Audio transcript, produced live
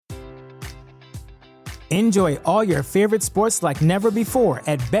Enjoy all your favorite sports like never before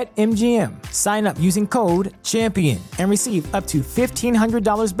at BetMGM. Sign up using code CHAMPION and receive up to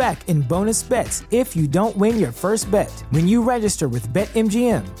 $1,500 back in bonus bets if you don't win your first bet. When you register with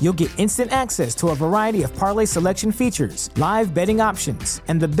BetMGM, you'll get instant access to a variety of parlay selection features, live betting options,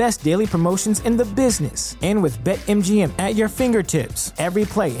 and the best daily promotions in the business. And with BetMGM at your fingertips, every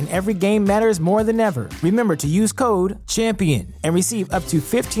play and every game matters more than ever. Remember to use code CHAMPION and receive up to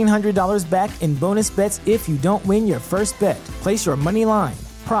 $1,500 back in bonus bets if you don't win your first bet. Place your money line,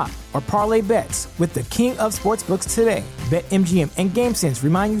 prop, or parlay bets with the king of sportsbooks today. BetMGM and GameSense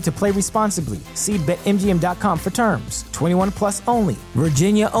remind you to play responsibly. See BetMGM.com for terms. 21 plus only.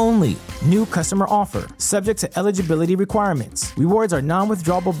 Virginia only. New customer offer. Subject to eligibility requirements. Rewards are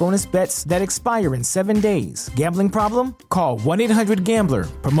non-withdrawable bonus bets that expire in 7 days. Gambling problem? Call 1-800-GAMBLER.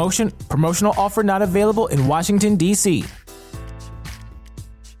 Promotional offer not available in Washington, D.C.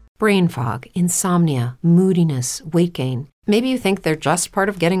 Brain fog, insomnia, moodiness, weight gain. Maybe you think they're just part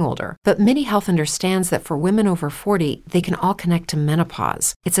of getting older, but MIDI Health understands that for women over 40, they can all connect to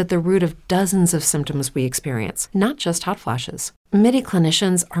menopause. It's at the root of dozens of symptoms we experience, not just hot flashes. MIDI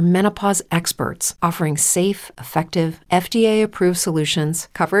clinicians are menopause experts, offering safe, effective, FDA-approved solutions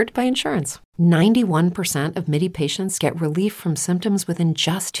covered by insurance. 91% of MIDI patients get relief from symptoms within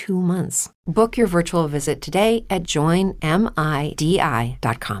just 2 months. Book your virtual visit today at joinmidi.com.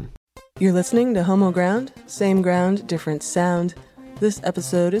 You're listening to Homo Ground, same ground, different sound. This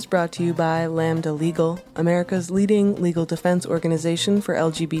episode is brought to you by Lambda Legal, America's leading legal defense organization for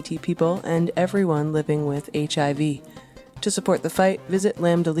LGBT people and everyone living with HIV. To support the fight, visit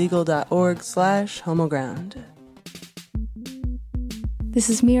lambdalegal.org/homoground. This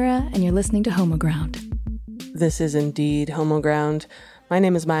is Mira, and you're listening to Homo Ground. This is indeed Homo Ground. My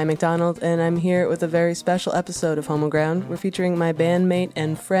name is Maya McDonald, and I'm here with a very special episode of Homo Ground. We're featuring my bandmate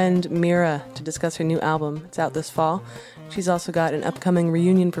and friend, Mira, to discuss her new album. It's out this fall. She's also got an upcoming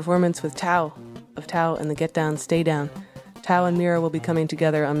reunion performance with Tao, of Tao and the Get Down, Stay Down. Tao and Mira will be coming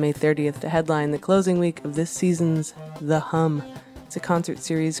together on May 30th to headline the closing week of this season's The Hum. It's a concert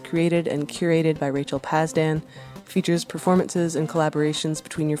series created and curated by Rachel Pazdan. Features performances and collaborations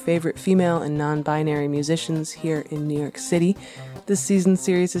between your favorite female and non-binary musicians here in New York City. This season's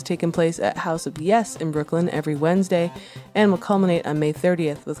series has taken place at House of Yes in Brooklyn every Wednesday and will culminate on May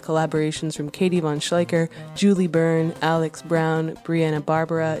 30th with collaborations from Katie Von Schleicher, Julie Byrne, Alex Brown, Brianna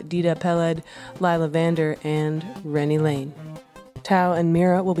Barbara, Dita Peled, Lila Vander, and Rennie Lane. Tao and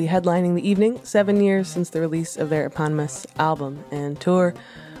Mira will be headlining the evening, 7 years since the release of their eponymous album and tour.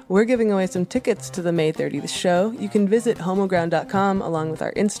 We're giving away some tickets to the May 30th show. You can visit homoground.com along with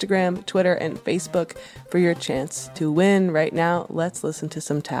our Instagram, Twitter, and Facebook for your chance to win. Right now, let's listen to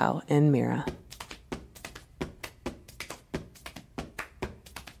some Tao and Mira.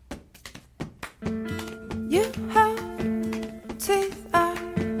 You have teeth I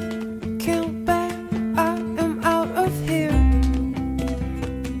can't bear. I am out of here.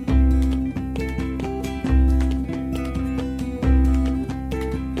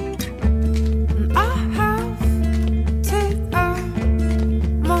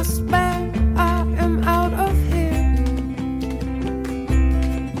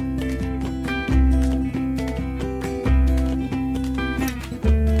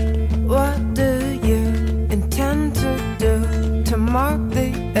 Mark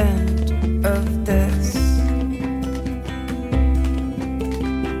the end of this.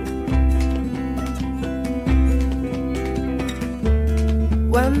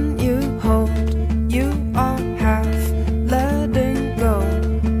 When you hold, you are half letting go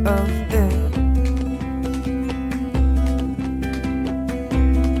of it.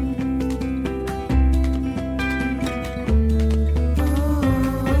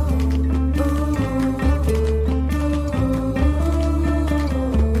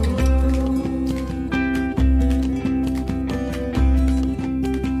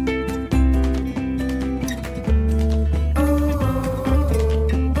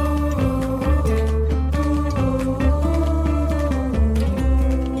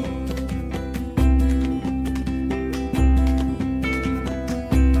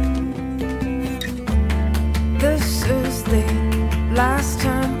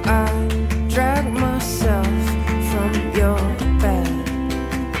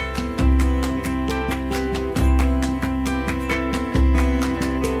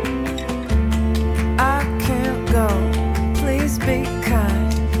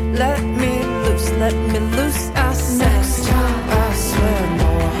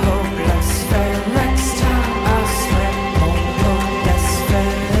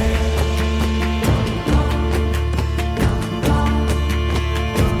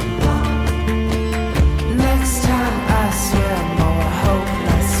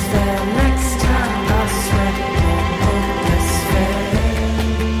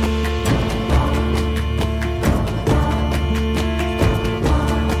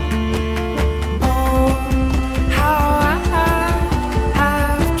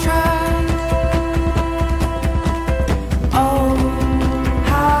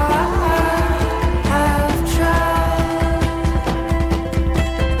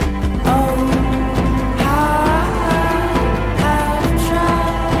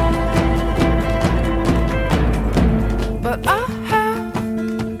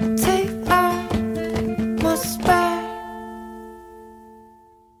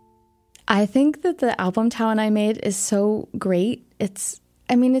 I think that the album Tao and I made is so great. It's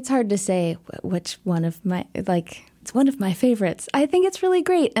hard to say which one of my, it's one of my favorites. I think it's really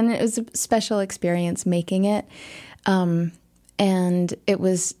great, and it was a special experience making it. And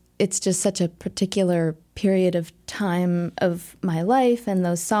it's just such a particular period of time of my life and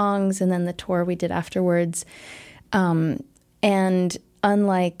those songs, and then the tour we did afterwards. And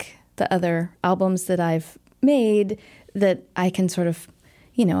unlike the other albums that I've made that I can sort of,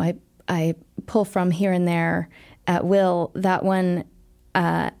 I pull from here and there at will, that one,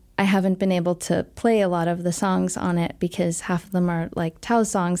 I haven't been able to play a lot of the songs on it because half of them are like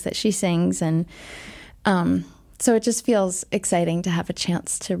Tao's songs that she sings. And so it just feels exciting to have a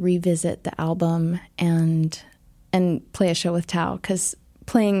chance to revisit the album and play a show with Tao, because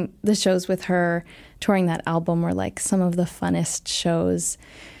playing the shows with her, touring that album, were like some of the funnest shows.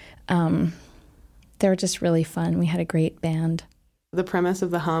 They were just really fun. We had a great band. The premise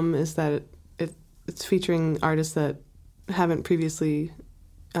of The Hum is that it's featuring artists that haven't previously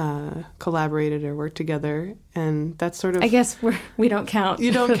collaborated or worked together, and that's sort of... I guess we don't count.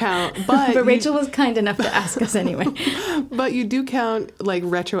 You don't count, but... But Rachel was kind enough to ask us anyway. But you do count, like,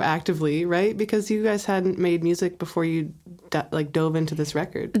 retroactively, right? Because you guys hadn't made music before you, dove into this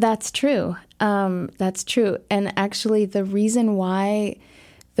record. That's true. That's true. And actually, the reason why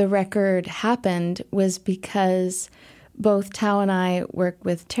the record happened was because both Tao and I work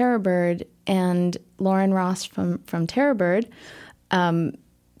with Terrorbird, and Lauren Ross from Terrorbird,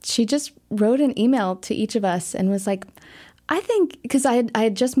 she just wrote an email to each of us and was like, I think, because I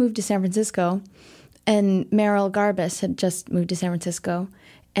had just moved to San Francisco, and Meryl Garbus had just moved to San Francisco,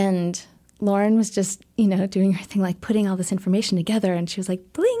 and Lauren was just, doing her thing, like putting all this information together, and she was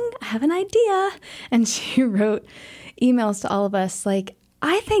like, bling, I have an idea. And she wrote emails to all of us like,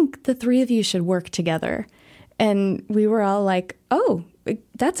 I think the three of you should work together. And we were all like, oh,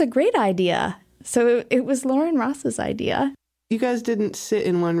 that's a great idea. So it was Lauren Ross's idea. You guys didn't sit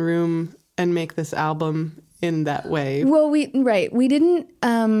in one room and make this album in that way. Well, we didn't,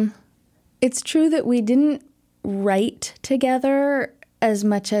 it's true that we didn't write together as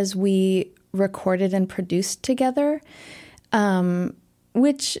much as we recorded and produced together,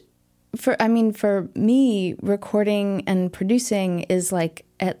 which for me, recording and producing is like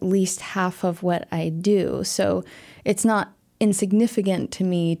at least half of what I do. So it's not insignificant to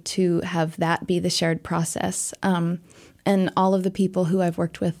me to have that be the shared process. And all of the people who I've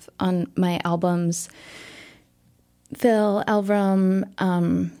worked with on my albums, Phil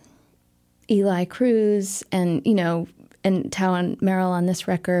Elverum, Eli Cruz, and Tao and Meryl on this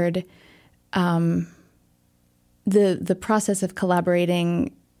record, the process of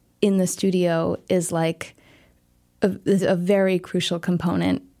collaborating in the studio is like a very crucial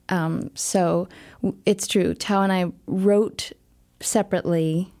component. So it's true. Tao and I wrote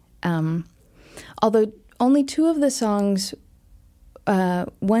separately, although only two of the songs,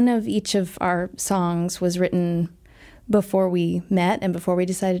 one of each of our songs was written before we met and before we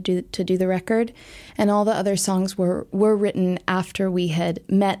decided to do the record. And all the other songs were written after we had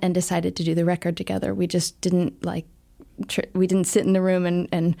met and decided to do the record together. We just didn't we didn't sit in the room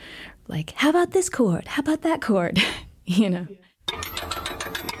and like, how about this chord? How about that chord?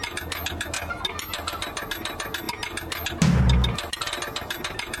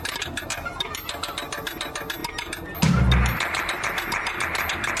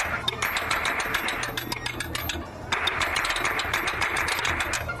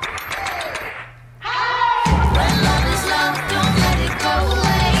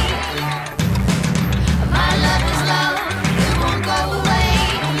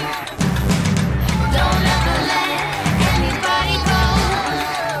 Don't ever let anybody go.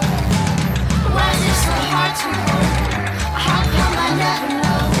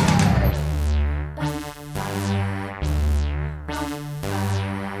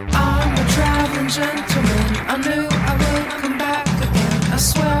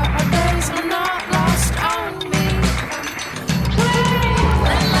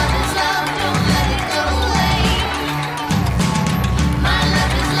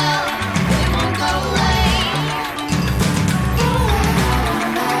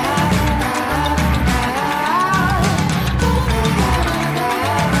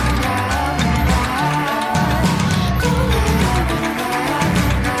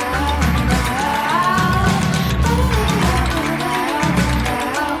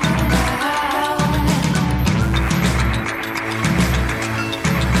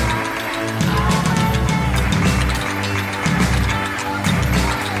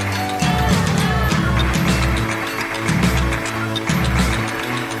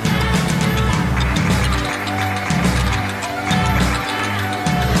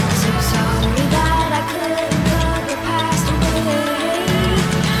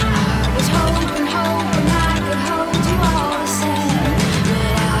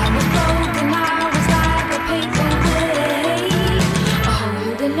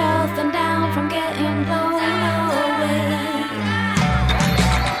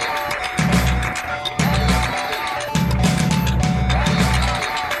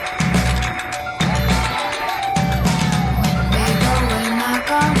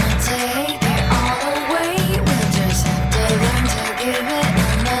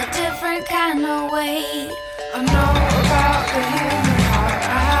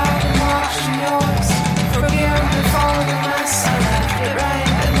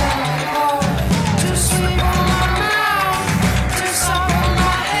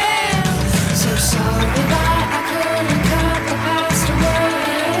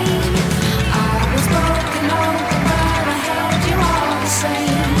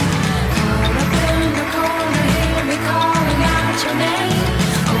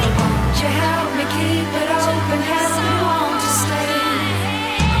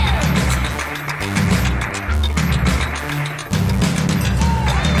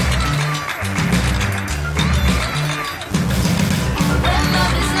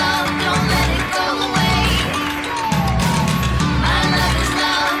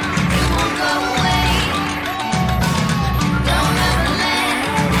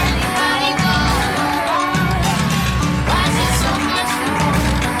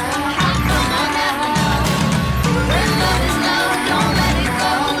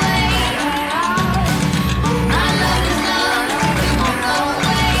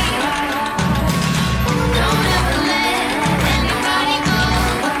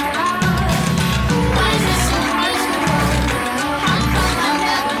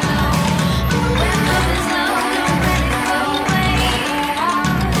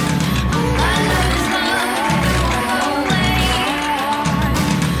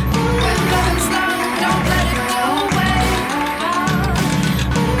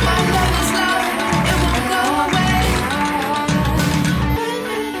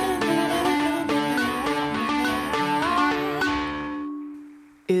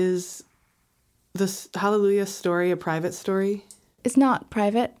 Is this Hallelujah story a private story? It's not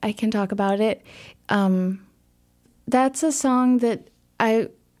private. I can talk about it. That's a song that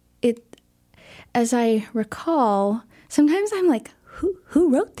as I recall, sometimes I'm like,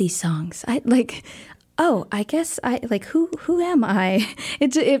 who wrote these songs? I guess who am I?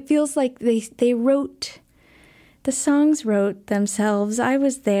 It feels like they wrote, the songs wrote themselves. I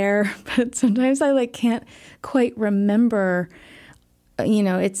was there, but sometimes I can't quite remember.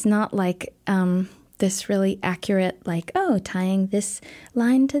 It's not like this really accurate, tying this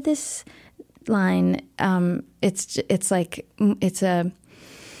line to this line. It's like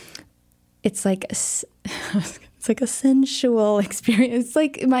a sensual experience. It's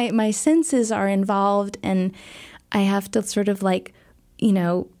like my senses are involved, and I have to sort of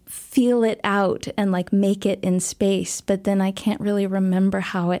feel it out and make it in space, but then I can't really remember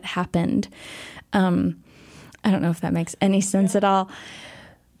how it happened. I don't know if that makes any sense at all.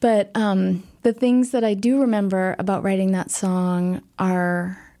 But the things that I do remember about writing that song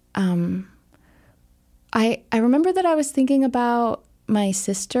are, I remember that I was thinking about my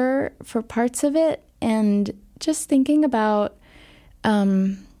sister for parts of it, and just thinking about,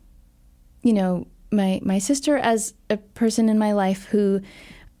 my sister as a person in my life who,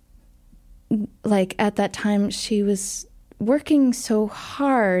 at that time, she was working so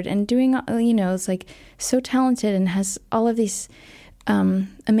hard and doing, is so talented and has all of these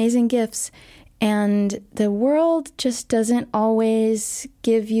amazing gifts. And the world just doesn't always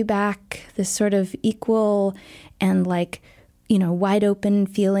give you back this sort of equal and wide open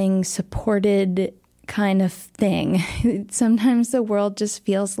feeling, supported kind of thing. Sometimes the world just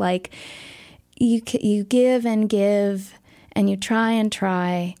feels like you give and give, and you try and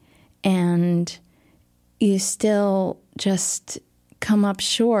try, and you still just come up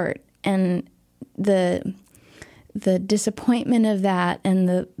short. And the disappointment of that, and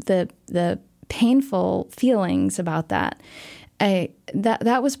the painful feelings about that,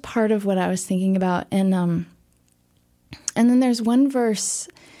 that was part of what I was thinking about. And then there's one verse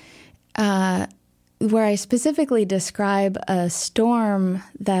where I specifically describe a storm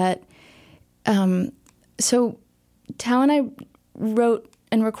that, so Tao and I wrote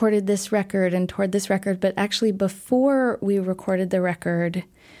and recorded this record and toured this record, but actually before we recorded the record,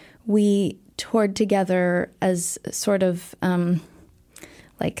 we toured together as sort of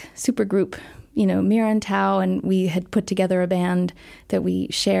super group, Mira and Tao, and we had put together a band that we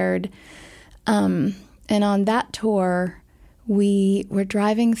shared. And on that tour, we were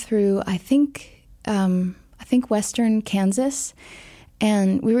driving through, I think western Kansas,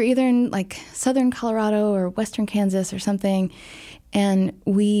 and we were either in southern Colorado or western Kansas or something, and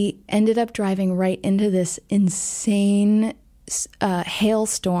we ended up driving right into this insane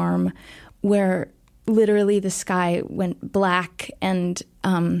hailstorm where literally the sky went black, and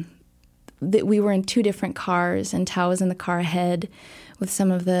we were in two different cars, and Tao was in the car ahead with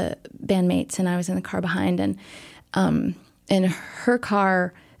some of the bandmates, and I was in the car behind, and in her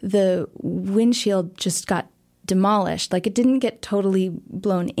car, the windshield just got demolished. It didn't get totally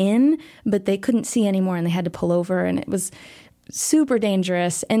blown in, but they couldn't see anymore, and they had to pull over, and it was super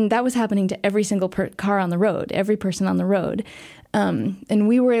dangerous. And that was happening to every single car on the road, every person on the road. And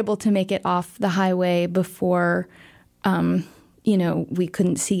we were able to make it off the highway before, we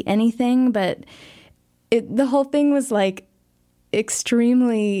couldn't see anything. But the whole thing was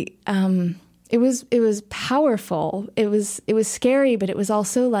extremely. It was powerful. It was scary, but it was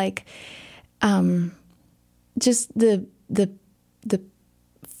also just the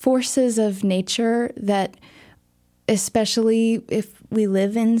forces of nature that, especially if we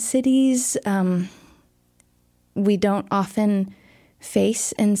live in cities, we don't often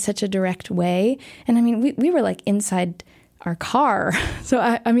face in such a direct way. And I mean, we were inside our car. So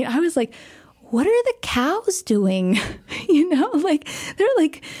I was like, what are the cows doing? They're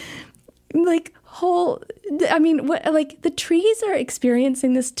whole, the trees are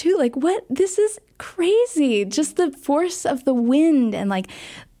experiencing this too. What? This is crazy. Just the force of the wind and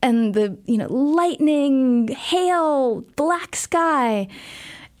the, lightning, hail, black sky.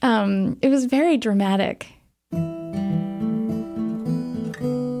 It was very dramatic.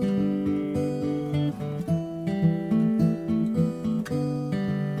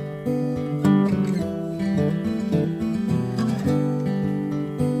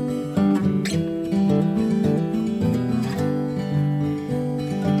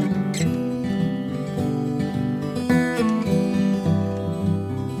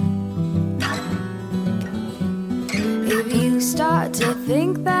 Start to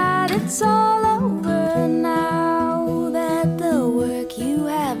think that it's all over now, that the work you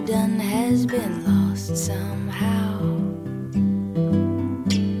have done has been lost somehow.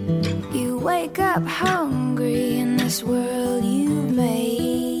 up hungry in this world you've made.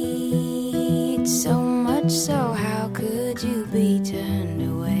 So much so, how could you be turned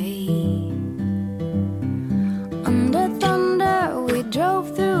away? Under thunder, we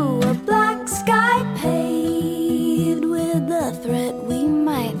drove through a black sky paved with the threat we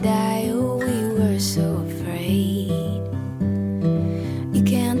might die. Oh, we were so afraid. You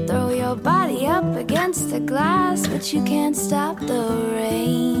can't throw your body up against the glass, but you can't stop the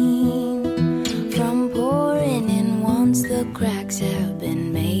rain from pouring in once the cracks have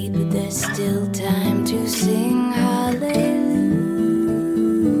been made. But there's still time to sing hallelujah,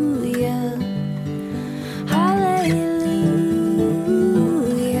 hallelujah,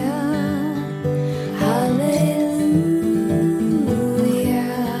 hallelujah,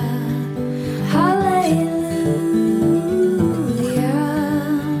 hallelujah.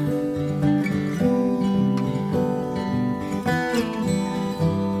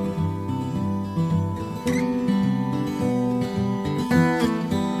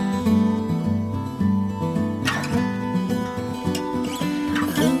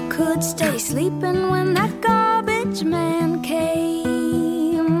 Stay sleeping when that garbage man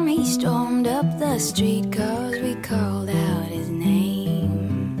came. He stormed up the street 'cause we called out his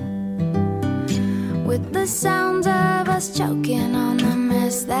name. With the sounds of us choking on the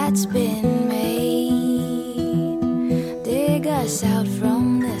mess that's been made, dig us out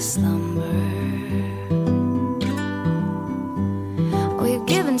from this slumber. We've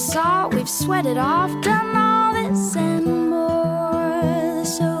given salt, we've sweated off, done all this and more.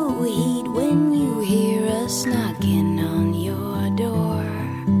 So heed when you hear us knocking on your door.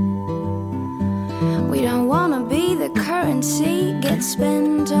 We don't wanna be the currency, get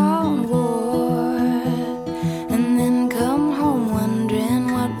spent on war, and then come home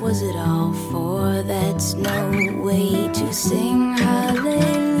wondering what was it all for. That's no way to sing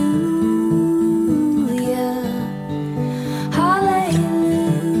hallelujah, hallelujah,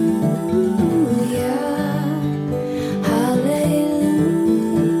 hallelujah,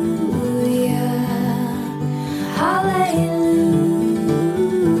 hallelujah.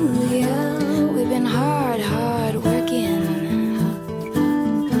 We've been hard working.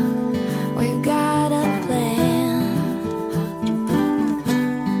 We've got a plan.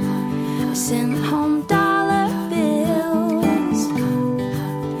 Send home dollar bills,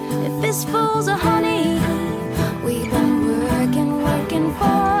 fistfuls of honey. We've been working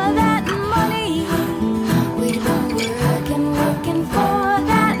for that money. We've been working for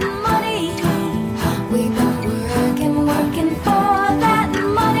that money. We've been working for that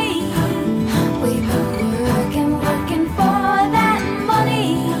money. We've been working for that money.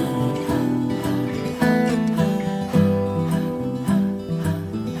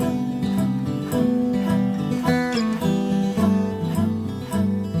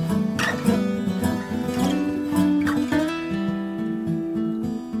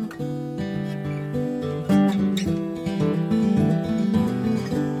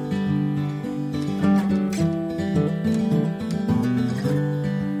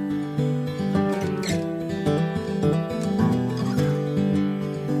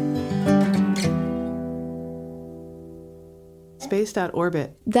 Spaced Out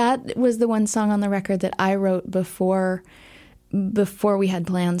Orbit. That was the one song on the record that I wrote before we had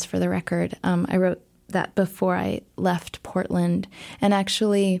plans for the record. I wrote that before I left Portland. And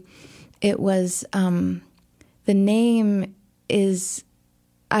actually, it was, the name is,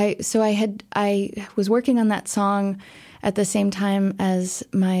 I was working on that song at the same time as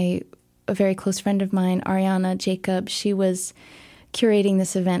a very close friend of mine, Ariana Jacob. She was curating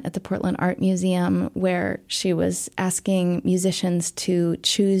this event at the Portland Art Museum where she was asking musicians to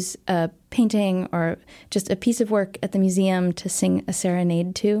choose a painting or just a piece of work at the museum to sing a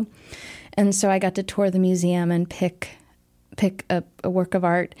serenade to. And so I got to tour the museum and pick a work of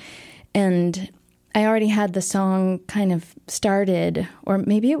art. And I already had the song kind of started, or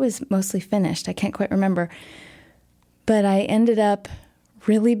maybe it was mostly finished. I can't quite remember. But I ended up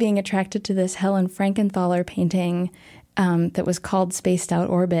really being attracted to this Helen Frankenthaler painting that was called Spaced Out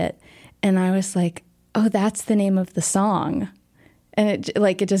Orbit. And I was like, oh, that's the name of the song. And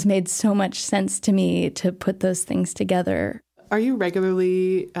it just made so much sense to me to put those things together. Are you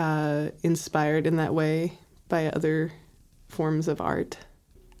regularly inspired in that way by other forms of art?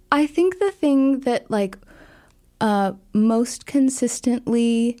 I think the thing that most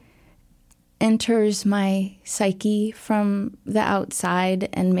consistently enters my psyche from the outside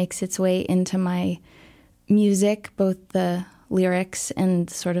and makes its way into my music, both the lyrics and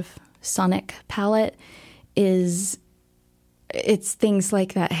sort of sonic palette, it's things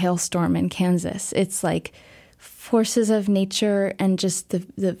like that hailstorm in Kansas. It's like forces of nature and just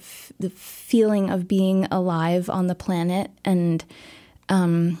the feeling of being alive on the planet, and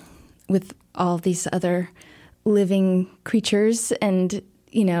with all these other living creatures, and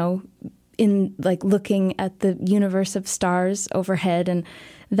in like looking at the universe of stars overhead, and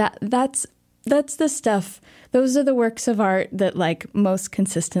that's the stuff. Those are the works of art that like most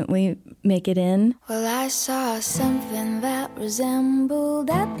consistently make it in. Well, I saw something that resembled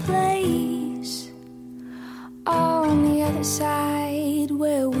that place on the other side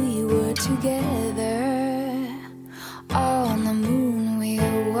where we were together. On the moon we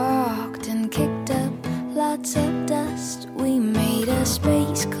walked and kicked up lots of dust. We made a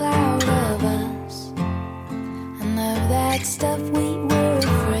space cloud of us, and of that stuff we were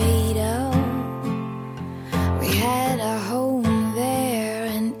afraid of. We had a home there,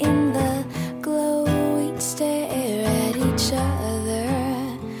 and in the glow we'd stare at each other,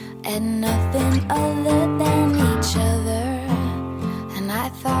 at nothing other than each other. And I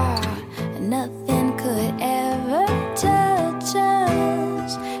thought nothing could ever touch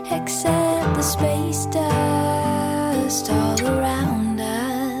us except the space dust all around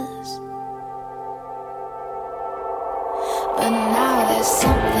us. But now there's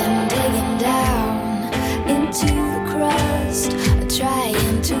something digging down into the crust,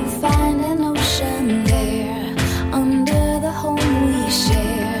 trying to find an ocean there under the home we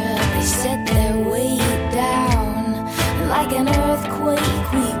share. They set their weight down, and like an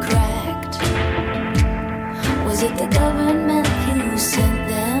earthquake we cracked. Was it the government who sent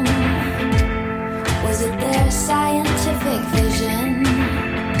them? Was it their scientific vision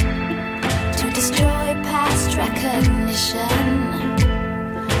to destroy past recognition?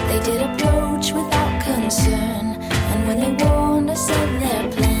 They did approach without concern, and when they warned us of their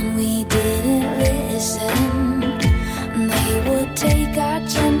plan, we didn't listen. They would take our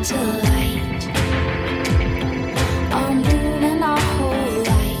gentle light, our moon and our whole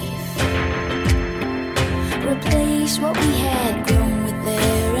life, replace what we had grown with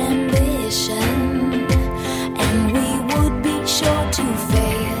their ambition, and we would be sure to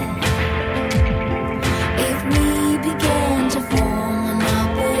fail if we began to form an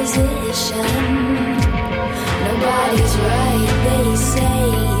opposition. Nobody's right, they say.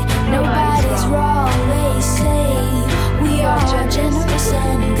 Nobody's wrong, they say. We are generous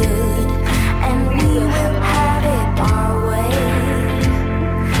and good, and we will have it our way.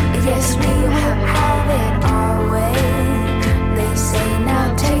 Yes, we will have it our way. They say, now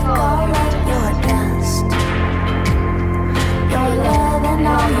take all of your dust, your love and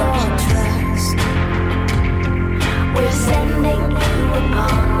all your trust. We're sending you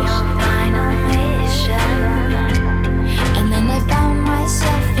upon your final mission. And then I found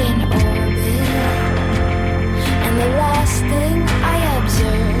myself in orbit, and the last thing I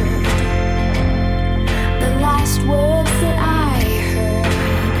observed, the last words that I heard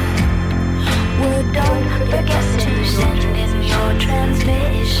were, don't forget to send in your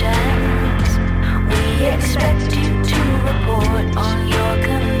transmissions. We expect you to report on your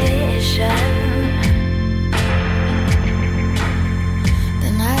condition.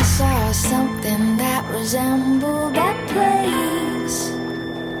 Then I saw something that resembled that place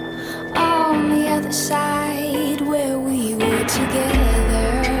on the other side where we were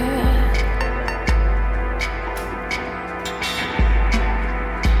together.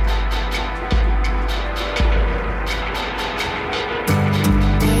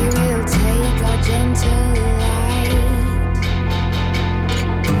 They will take our gentle light,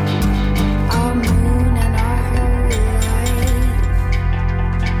 our moon and our whole life.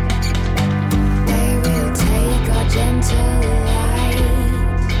 They will take our gentle light,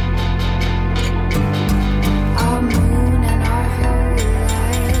 our moon and our whole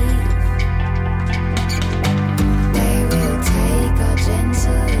life. They will take our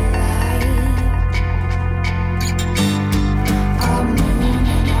gentle light, our moon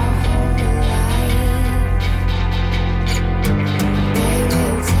and our whole life. They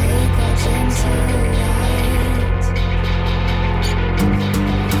will take our gentle light,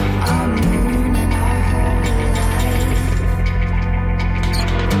 our moon and our whole life.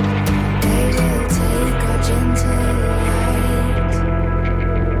 They will take our gentle light,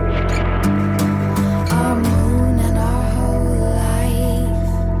 our moon and our whole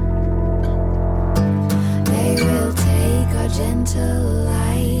life. They will take our gentle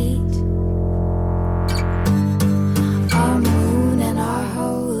light, our moon and our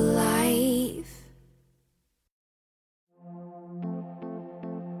whole life.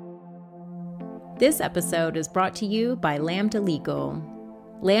 This episode is brought to you by Lambda Legal.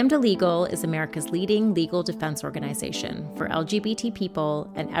 Lambda Legal is America's leading legal defense organization for LGBT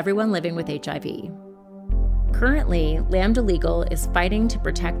people and everyone living with HIV. Currently, Lambda Legal is fighting to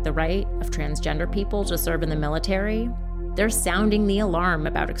protect the right of transgender people to serve in the military. They're sounding the alarm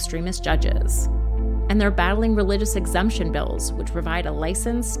about extremist judges. And they're battling religious exemption bills, which provide a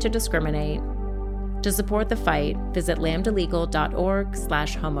license to discriminate. To support the fight, visit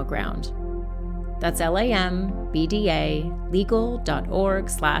lambdalegal.org/homoground. That's LAMBDA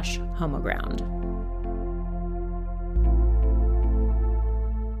legal.org/homoground.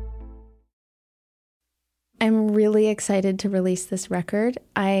 I'm really excited to release this record.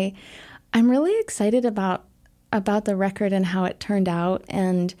 I'm really excited about the record and how it turned out,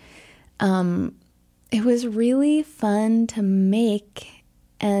 and it was really fun to make,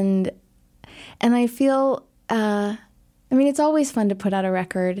 and I feel it's always fun to put out a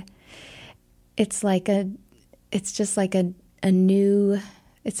record. It's just like a new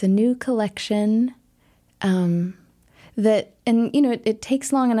collection that, and it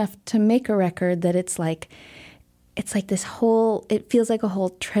takes long enough to make a record that it's like this whole, it feels like a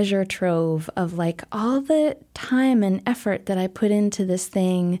whole treasure trove of like all the time and effort that I put into this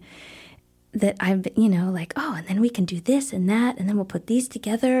thing, that I've, like, oh, and then we can do this and that, and then we'll put these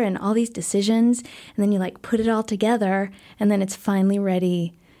together and all these decisions, and then you like put it all together, and then it's finally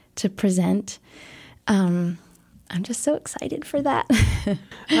ready to present. I'm just so excited for that.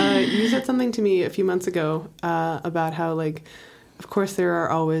 You said something to me a few months ago about how, like, of course there are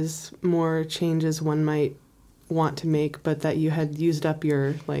always more changes one might want to make, but that you had used up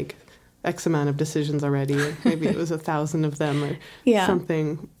your, like, X amount of decisions already. Maybe it was 1,000 of them or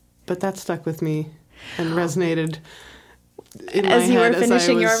something. But that stuck with me and resonated in my head as you were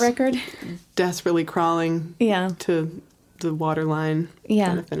finishing your record? Desperately crawling to the waterline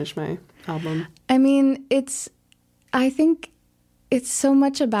trying to finish my album. I mean, I think it's so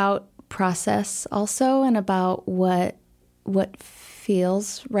much about process also, and about what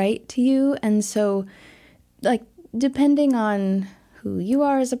feels right to you. And so, like, depending on who you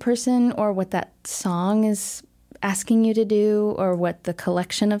are as a person, or what that song is asking you to do, or what the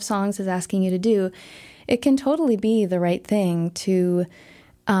collection of songs is asking you to do, it can totally be the right thing to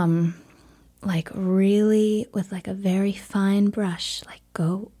like really, with like a very fine brush, like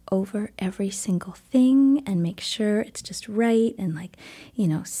go over every single thing and make sure it's just right, and like,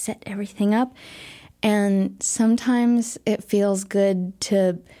 set everything up. And sometimes it feels good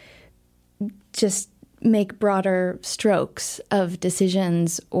to just make broader strokes of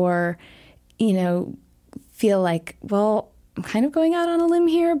decisions, or, feel like, well, I'm kind of going out on a limb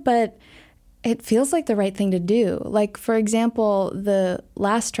here, but it feels like the right thing to do. Like, for example, the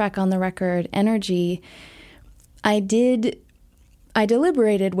last track on the record, Energy, I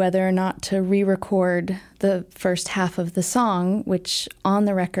deliberated whether or not to re-record the first half of the song, which on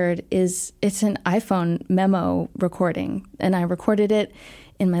the record it's an iPhone memo recording. And I recorded it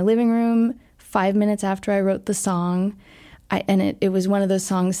in my living room 5 minutes after I wrote the song. It was one of those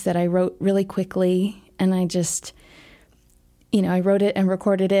songs that I wrote really quickly, and I just, I wrote it and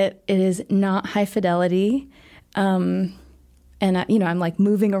recorded it. It is not high fidelity. And, I'm like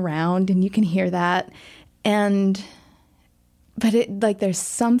moving around, and you can hear that. But there's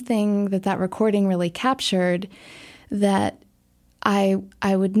something that recording really captured that I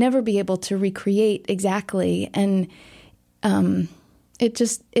would never be able to recreate exactly. And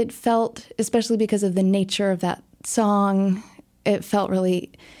it felt, especially because of the nature of that song, it felt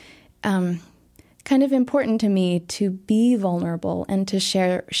really kind of important to me to be vulnerable and to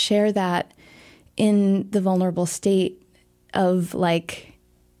share that in the vulnerable state of, like,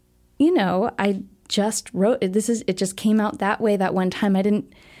 I just wrote it. It just came out that way that one time.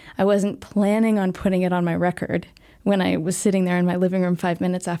 I wasn't planning on putting it on my record when I was sitting there in my living room 5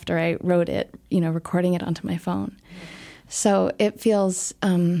 minutes after I wrote it, recording it onto my phone. So it feels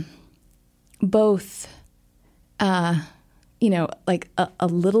both, like a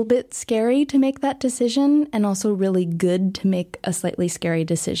little bit scary to make that decision, and also really good to make a slightly scary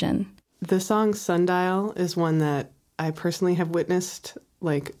decision. The song Sundial is one that I personally have witnessed,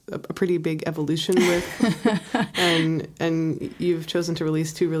 like, a pretty big evolution with, and you've chosen to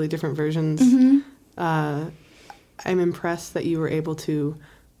release 2 really different versions. Mm-hmm. I'm impressed that you were able to,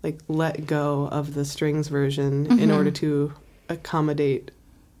 like, let go of the strings version in order to accommodate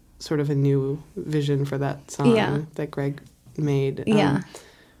sort of a new vision for that song that Greg made.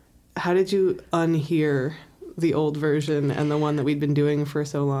 How did you unhear the old version and the one that we'd been doing for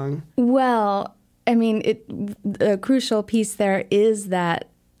so long? Well, I mean, a crucial piece there is that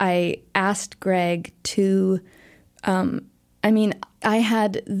I asked Greg to, I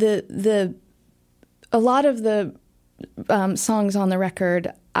had a lot of the songs on the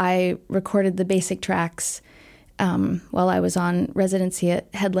record, I recorded the basic tracks while I was on residency at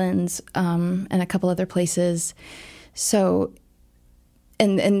Headlands and a couple other places. So,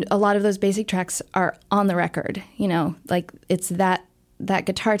 and a lot of those basic tracks are on the record, you know, like it's that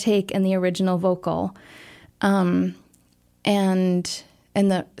guitar take and the original vocal. So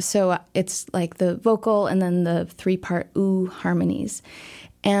it's like the vocal and then the 3-part ooh harmonies.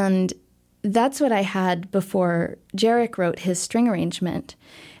 And that's what I had before Jarek wrote his string arrangement.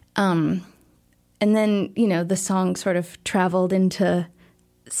 And then, you know, the song sort of traveled into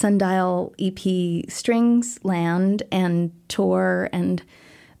Sundial EP strings land and tour. And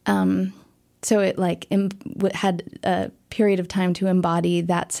so it like had a period of time to embody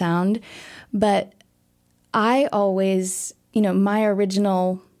that sound. But I always, you know, my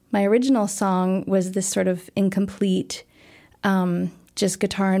original song was this sort of incomplete, just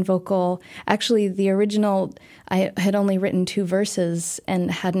guitar and vocal. Actually, the original, I had only written 2 verses and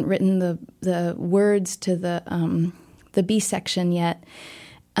hadn't written the words to the B section yet.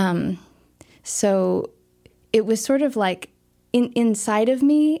 So it was sort of like inside of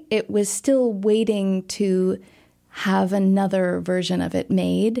me, it was still waiting to have another version of it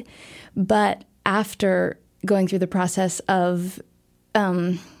made. But after going through the process of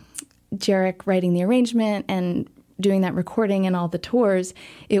Jarek writing the arrangement and doing that recording and all the tours,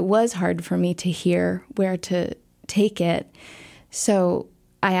 it was hard for me to hear where to take it. So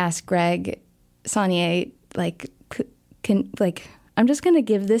I asked Greg Saunier, I'm just going to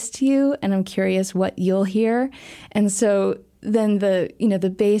give this to you, and I'm curious what you'll hear. And so then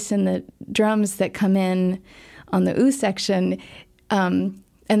the bass and the drums that come in on the ooh section, and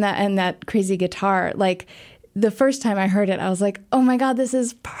that crazy guitar, like the first time I heard it, I was like, oh my God, this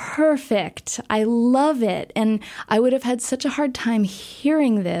is perfect. I love it. And I would have had such a hard time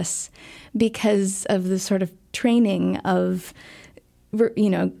hearing this because of the sort of training of, you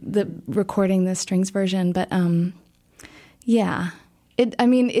know, the recording the strings version. But yeah,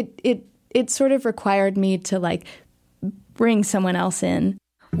 it sort of required me to like bring someone else in.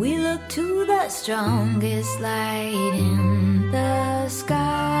 We look to the strongest light in the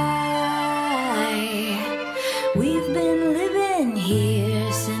sky. We've been living here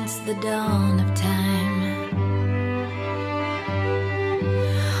since the dawn of time.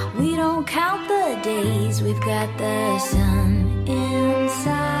 We don't count the days, we've got the sun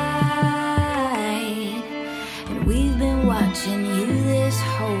inside. And we've been watching you this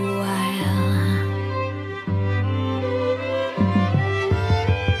whole while.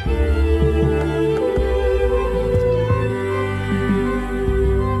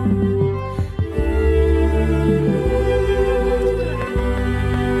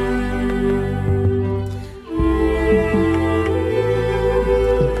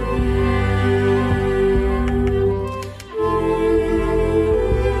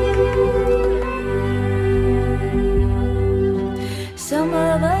 Some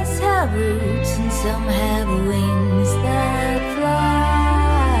of us have roots and some have wings that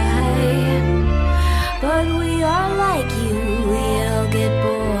fly. But we are like you, we all get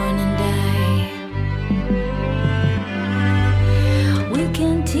born and die. We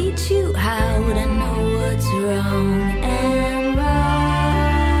can teach you how to know what's wrong and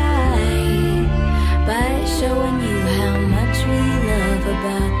right by showing you how much we love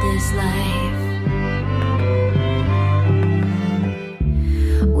about this life.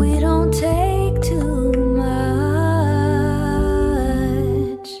 We don't take too much.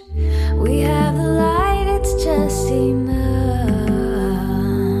 We have the light, it's just enough.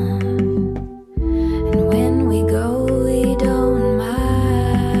 And when we go, we don't mind.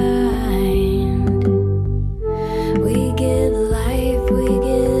 We give life, we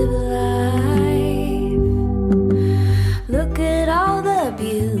give life. Look at all the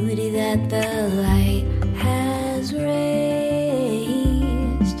beauty that the light has raised.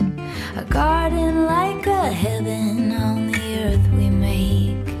 A garden like a heaven on the earth we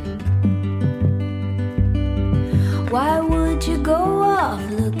make. Why would you go off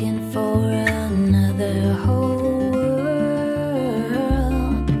looking for another whole world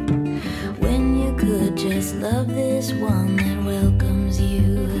when you could just love this one that welcomes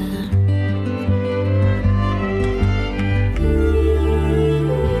you?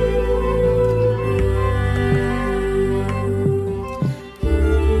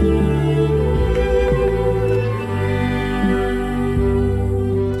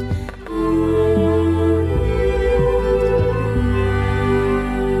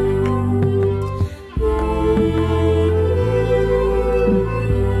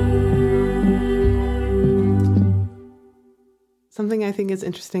 Something I think is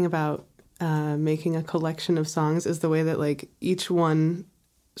interesting about making a collection of songs is the way that like each one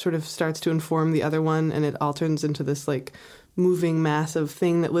sort of starts to inform the other one, and it all turns into this like moving massive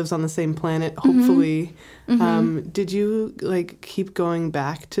thing that lives on the same planet, hopefully. Did you like keep going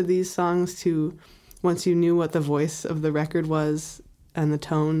back to these songs to, once you knew what the voice of the record was and the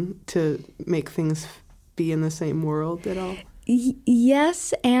tone, to make things be in the same world at all?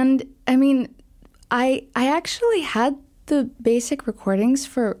 Yes, and I mean, I actually had the basic recordings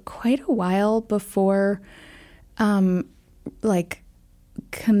for quite a while before like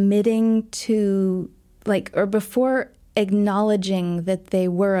committing to or before acknowledging that they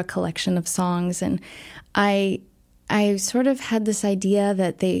were a collection of songs. And I sort of had this idea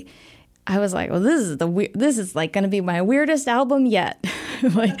that I was like, well, this is like going to be my weirdest album yet.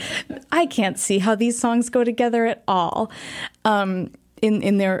 Like, I can't see how these songs go together at all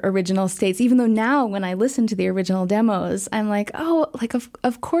in their original states. Even though now when I listen to the original demos, I'm like, oh, like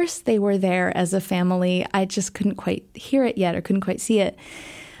of course they were there as a family. I just couldn't quite hear it yet or couldn't quite see it.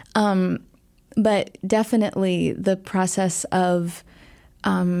 But definitely the process of,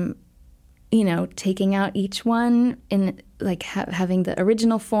 taking out each one in like having the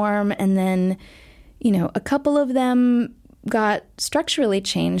original form, and then, a couple of them got structurally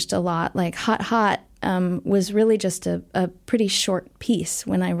changed a lot. Like Hot Hot was really just a pretty short piece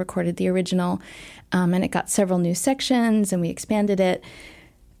when I recorded the original, and it got several new sections, and we expanded it.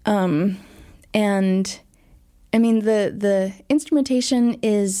 And I mean, the instrumentation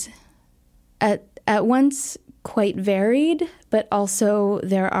is at once quite varied, but also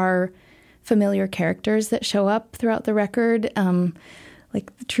there are familiar characters that show up throughout the record,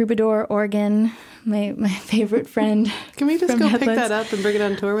 like the troubadour organ, my favorite friend. Can we just go Headlands. pick that up and bring it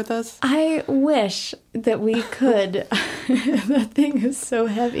on tour with us? I wish that we could. That thing is so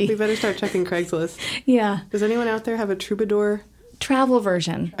heavy. We better start checking Craigslist. Yeah. Does anyone out there have a troubadour? Travel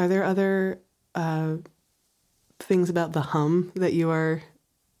version. Are there other things about the hum that you are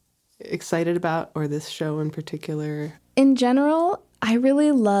excited about, or this show in particular? In general, I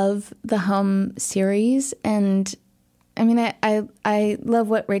really love the Hum series, and I mean, I love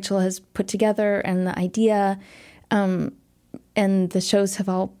what Rachel has put together and the idea, and the shows have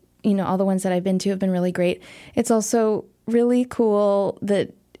all the ones that I've been to have been really great. It's also really cool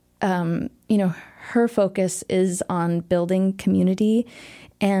that, her focus is on building community,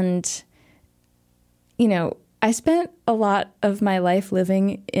 and, I spent a lot of my life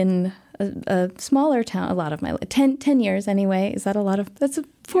living in a smaller town, a lot of my life, 10 years anyway. Is that a lot of, that's a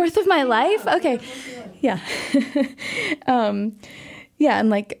fourth of my life? Okay. Yeah. Yeah.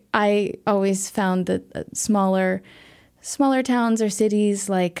 And like, I always found that smaller towns or cities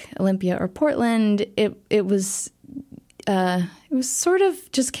like Olympia or Portland, it was sort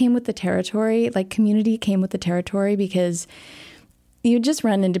of just came with the territory, like community came with the territory, because you just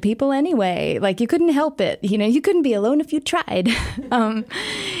run into people anyway. Like, you couldn't help it. You couldn't be alone if you tried. And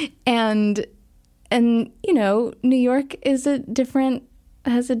New York has a different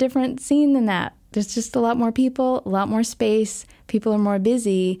scene than that. There's just a lot more people, a lot more space. People are more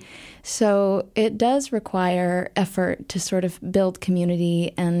busy. So it does require effort to sort of build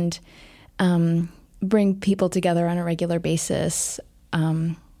community and bring people together on a regular basis,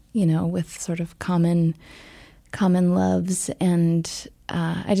 with sort of common loves, and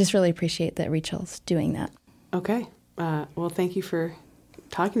I just really appreciate that Rachel's doing that. Okay. Well, thank you for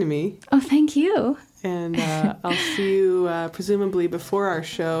talking to me. Oh, thank you. And I'll see you presumably before our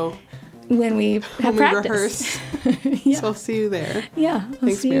show. When we have rehearse. practice. Yeah. So I'll see you there. Yeah, I'll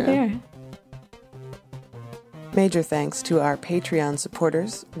see you there. Major thanks to our Patreon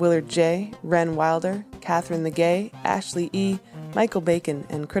supporters, Willard J., Ren Wilder, Catherine the Gay, Ashley E., Michael Bacon,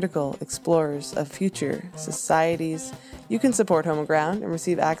 and critical explorers of future societies. You can support Homoground and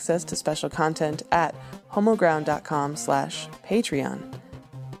receive access to special content at homoground.com/Patreon.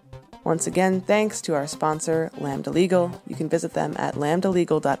 Once again, thanks to our sponsor, Lambda Legal. You can visit them at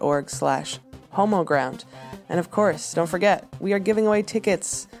lambdalegal.org/homoground. And of course, don't forget, we are giving away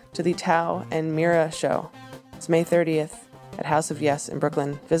tickets to the Tao and Mira show. It's May 30th at House of Yes in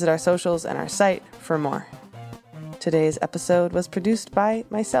Brooklyn. Visit our socials and our site for more. Today's episode was produced by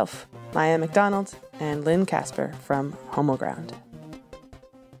myself, Maya McDonald, and Lynn Casper from Homoground.